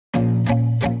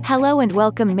Hello and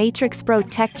welcome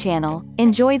MatrixPRO Tech Channel.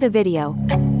 Enjoy the video.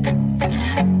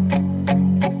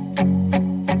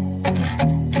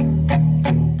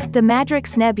 The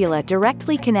Madrix Nebula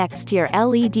directly connects to your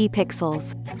LED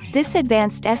pixels. This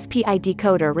advanced SPI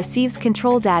decoder receives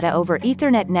control data over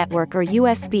Ethernet network or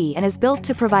USB and is built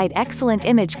to provide excellent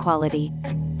image quality.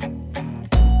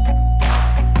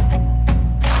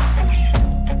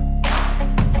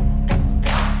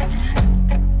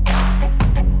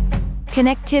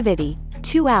 Connectivity: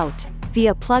 2 out,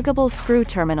 via pluggable screw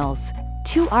terminals,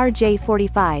 2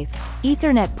 RJ45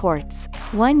 Ethernet ports,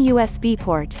 1 USB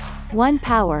port, 1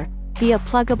 power, via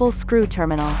pluggable screw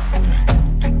terminal.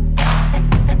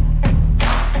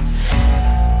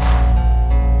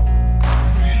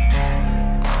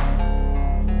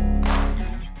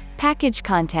 Package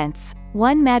contents: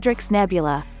 1 Madrix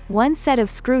Nebula, 1 set of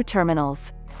screw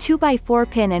terminals, 2x4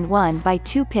 pin and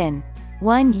 1x2 pin,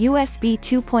 1 USB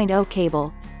 2.0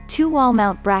 cable, 2 wall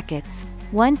mount brackets,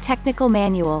 1 technical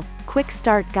manual, quick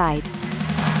start guide.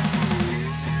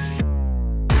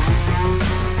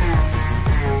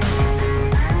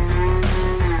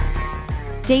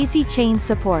 Daisy chain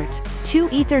support: 2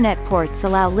 Ethernet ports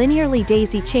allow linearly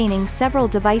daisy chaining several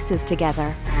devices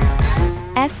together.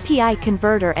 SPI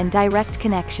converter and direct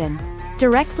connection.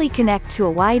 Directly connect to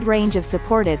a wide range of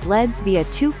supported LEDs via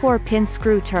 2 4-pin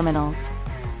screw terminals.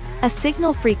 A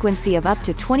signal frequency of up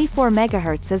to 24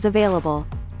 MHz is available.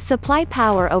 Supply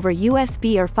power over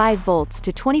USB or 5 volts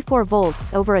to 24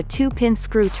 volts over a 2-pin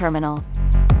screw terminal.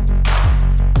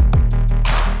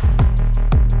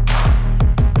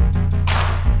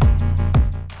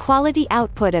 Quality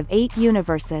output of 8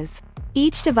 universes.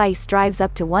 Each device drives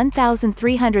up to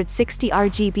 1360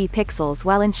 RGB pixels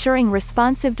while ensuring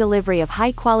responsive delivery of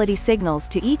high-quality signals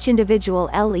to each individual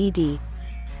LED.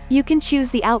 You can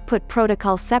choose the output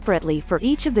protocol separately for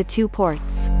each of the 2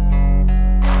 ports.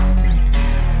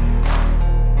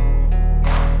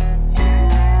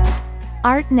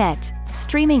 ArtNet,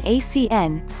 streaming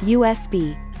ACN,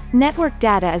 USB. Network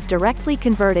data is directly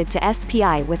converted to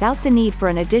SPI without the need for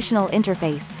an additional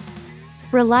interface.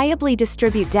 Reliably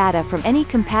distribute data from any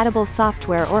compatible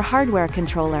software or hardware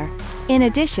controller. In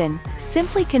addition,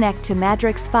 simply connect to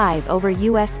Madrix 5 over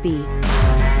USB.